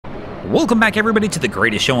Welcome back everybody to the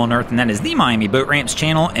greatest show on earth, and that is the Miami Boat Ramps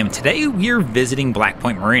channel, and today we are visiting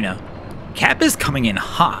Point Marina. Cap is coming in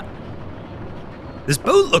hot. This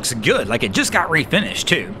boat looks good, like it just got refinished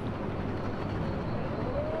too.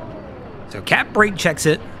 So Cap brake checks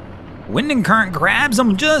it. Wind and current grabs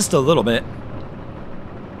him just a little bit.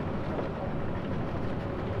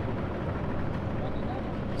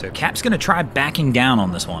 So Cap's gonna try backing down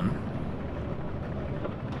on this one.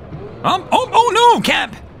 Oh no,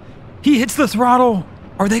 Cap! He hits the throttle.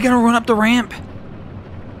 Are they gonna run up the ramp?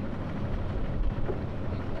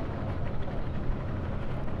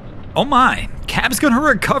 Oh my, Cap's gonna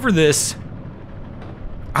recover this.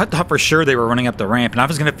 I thought for sure they were running up the ramp, and I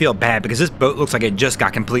was gonna feel bad because this boat looks like it just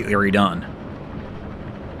got completely redone.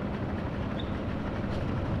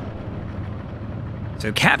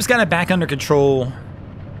 So Cap's got it back under control.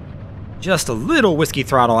 Just a little whiskey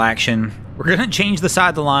throttle action. We're gonna change the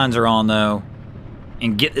side the lines are on though,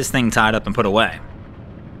 and get this thing tied up and put away.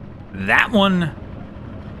 That one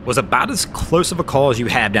was about as close of a call as you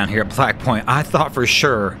have down here at Black Point. I thought for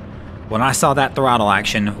sure when I saw that throttle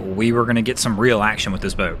action, we were gonna get some real action with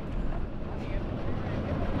this boat.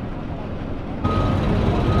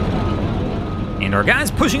 And our guy's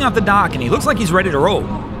pushing off the dock, and he looks like he's ready to roll.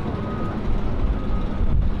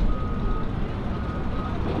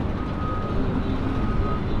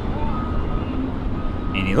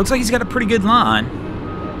 And he looks like he's got a pretty good line.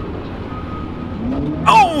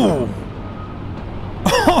 Oh!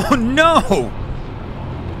 Oh no!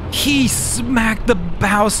 He smacked the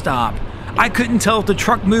bow stop. I couldn't tell if the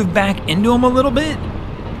truck moved back into him a little bit.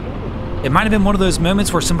 It might have been one of those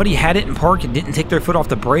moments where somebody had it in park and didn't take their foot off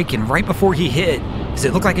the brake, and right before he hit, because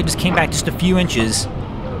it looked like it just came back just a few inches.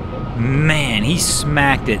 Man, he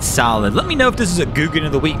smacked it solid. Let me know if this is a Guggen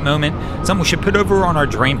of the Week moment, something we should put over on our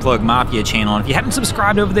Drain Plug Mafia channel. And if you haven't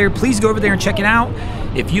subscribed over there, please go over there and check it out.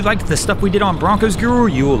 If you liked the stuff we did on Broncos Guru,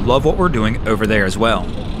 you will love what we're doing over there as well.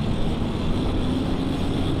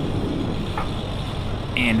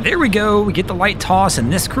 And there we go, we get the light toss,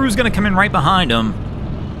 and this crew's gonna come in right behind him.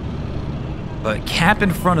 But Cap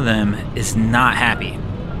in front of them is not happy.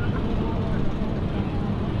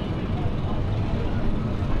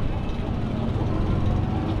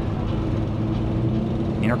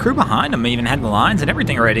 And our crew behind him even had the lines and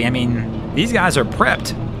everything ready. I mean, these guys are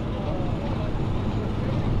prepped.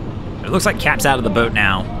 It looks like Cap's out of the boat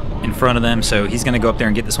now in front of them, so he's gonna go up there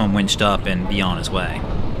and get this one winched up and be on his way.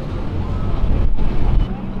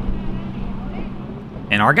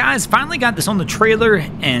 And our guys finally got this on the trailer,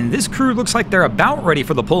 and this crew looks like they're about ready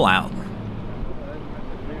for the pullout.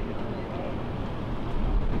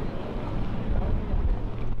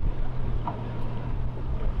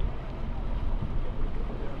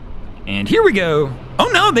 And here we go.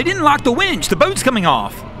 Oh no, they didn't lock the winch. The boat's coming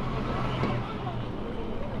off.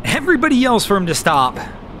 Everybody yells for him to stop.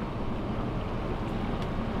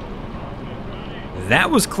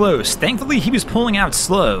 That was close. Thankfully, he was pulling out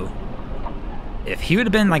slow. If he would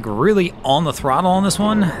have been like really on the throttle on this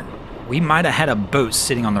one, we might have had a boat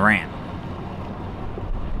sitting on the ramp.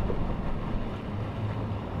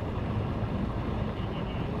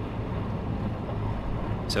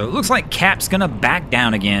 So it looks like Cap's gonna back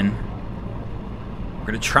down again. We're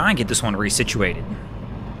gonna try and get this one resituated.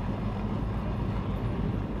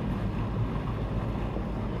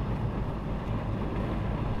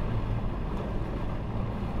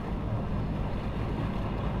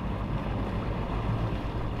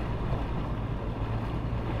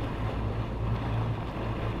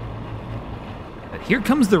 Here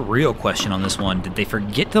comes the real question on this one. Did they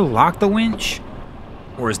forget to lock the winch?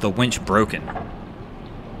 Or is the winch broken?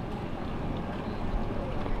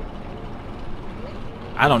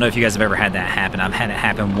 I don't know if you guys have ever had that happen. I've had it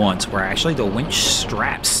happen once where actually the winch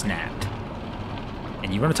strap snapped.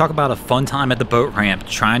 And you want to talk about a fun time at the boat ramp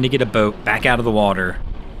trying to get a boat back out of the water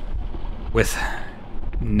with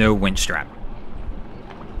no winch strap.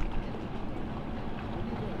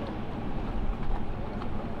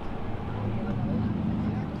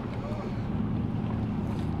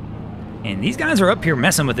 And these guys are up here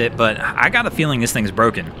messing with it, but I got a feeling this thing's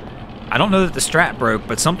broken. I don't know that the strap broke,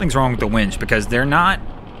 but something's wrong with the winch because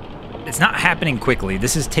it's not happening quickly.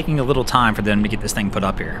 This is taking a little time for them to get this thing put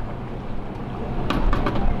up here.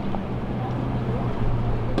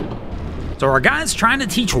 So our guy's trying to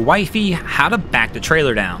teach Wifey how to back the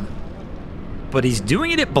trailer down. But he's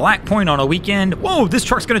doing it at Black Point on a weekend. Whoa, this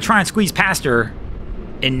truck's gonna try and squeeze past her.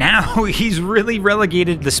 And now he's really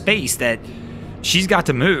relegated the space that she's got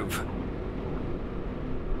to move.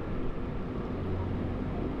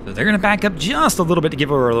 So they're going to back up just a little bit to give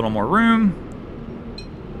her a little more room.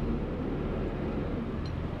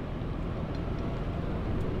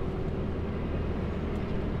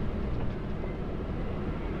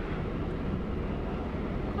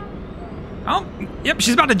 Oh, yep,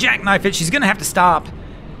 she's about to jackknife it. She's going to have to stop.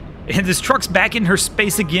 And this truck's back in her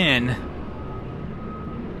space again.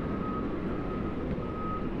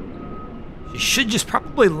 She should just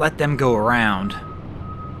probably let them go around.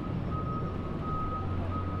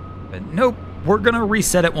 But nope, we're going to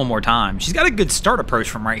reset it one more time. She's got a good start approach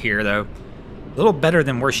from right here, though. A little better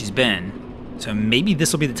than where she's been. So maybe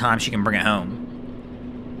this will be the time she can bring it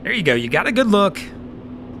home. There you go. You got a good look.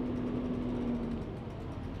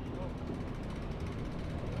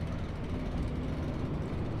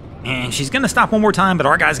 And she's going to stop one more time, but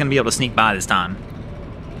our guy's going to be able to sneak by this time.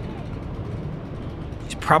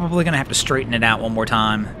 She's probably going to have to straighten it out one more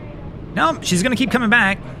time. Nope, she's going to keep coming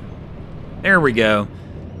back. There we go.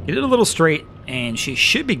 Get it a little straight, and she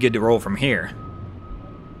should be good to roll from here.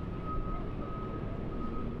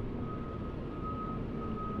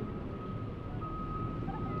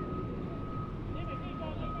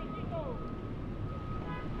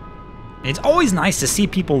 It's always nice to see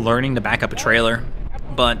people learning to back up a trailer,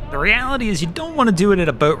 but the reality is you don't want to do it at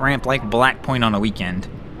a boat ramp like Black Point on a weekend.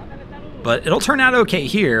 But it'll turn out okay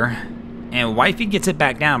here, and Wifey gets it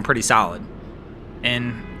back down pretty solid.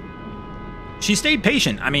 And she stayed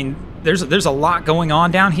patient. I mean, there's a lot going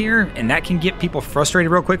on down here, and that can get people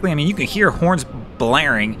frustrated real quickly. I mean, you can hear horns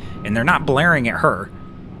blaring, and they're not blaring at her.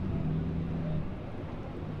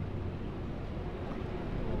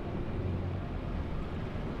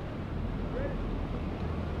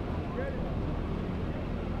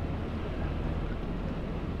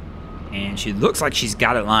 And she looks like she's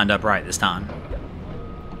got it lined up right this time.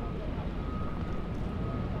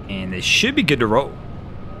 And they should be good to roll.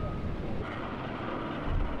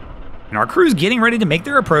 And our crew's getting ready to make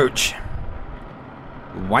their approach.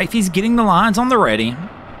 Wifey's getting the lines on the ready.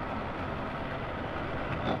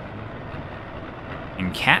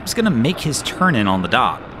 And Cap's gonna make his turn in on the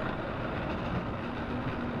dock.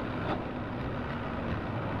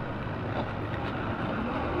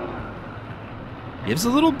 Gives a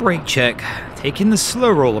little brake check, taking the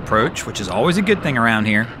slow roll approach, which is always a good thing around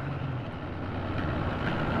here.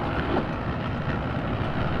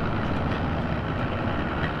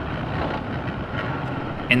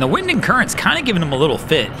 And the wind and current's kind of giving him a little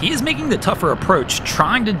fit. He is making the tougher approach,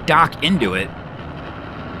 trying to dock into it.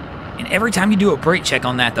 And every time you do a brake check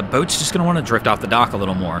on that, the boat's just going to want to drift off the dock a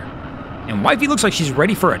little more. And Wifey looks like she's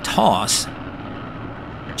ready for a toss.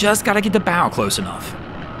 Just got to get the bow close enough.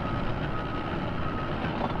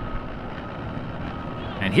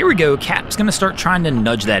 And here we go, Cap's going to start trying to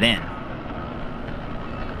nudge that in.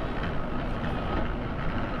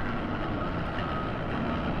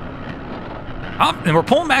 Up, and we're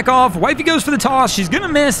pulling back off. Wifey goes for the toss. She's going to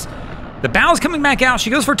miss. The bow's coming back out.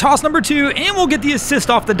 She goes for toss number 2, and we'll get the assist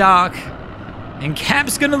off the dock. And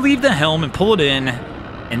Cap's going to leave the helm and pull it in,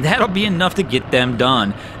 and that'll be enough to get them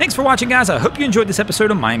done. Thanks for watching, guys. I hope you enjoyed this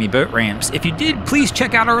episode of Miami Boat Ramps. If you did, please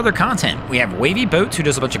check out our other content. We have Wavy Boats, who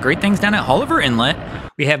does a bunch of great things down at Haulover Inlet.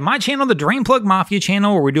 We have my channel, the Drain Plug Mafia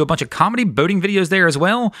channel, where we do a bunch of comedy boating videos there as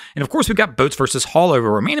well. And of course, we've got Boats vs.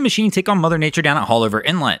 Haulover, where man and machine take on Mother Nature down at Haulover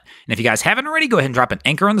Inlet. And if you guys haven't already, go ahead and drop an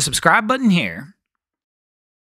anchor on the subscribe button here.